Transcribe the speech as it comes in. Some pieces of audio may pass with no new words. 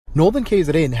Northern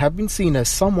KZN have been seen as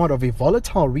somewhat of a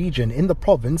volatile region in the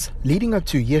province leading up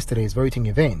to yesterday's voting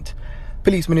event.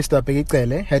 Police Minister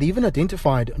Begekele had even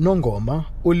identified Nongoma,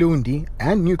 Ulundi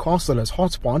and Newcastle as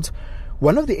hotspots.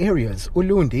 One of the areas,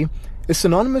 Ulundi, is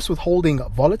synonymous with holding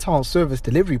volatile service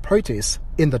delivery protests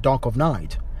in the dark of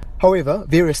night. However,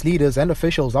 various leaders and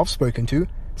officials I've spoken to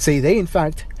say they in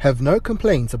fact have no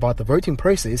complaints about the voting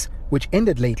process, which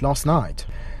ended late last night.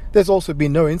 There's also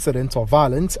been no incidents of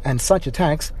violence and such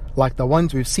attacks like the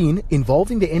ones we've seen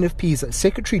involving the NFP's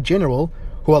Secretary General,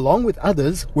 who along with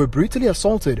others were brutally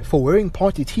assaulted for wearing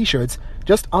party t-shirts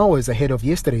just hours ahead of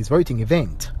yesterday's voting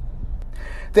event.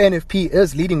 The NFP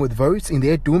is leading with votes in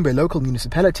the Edumbe local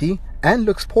municipality and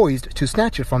looks poised to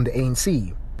snatch it from the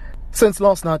ANC. Since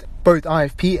last night, both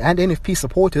IFP and NFP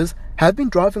supporters have been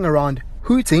driving around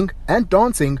hooting and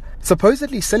dancing,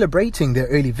 supposedly celebrating their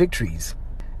early victories.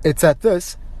 It's at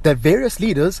this that various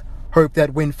leaders hope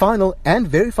that when final and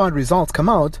verified results come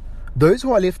out, those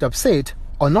who are left upset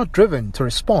are not driven to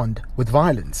respond with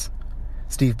violence.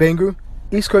 Steve Bengu,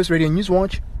 East Coast Radio News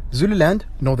Watch, Zululand,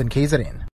 Northern KZN.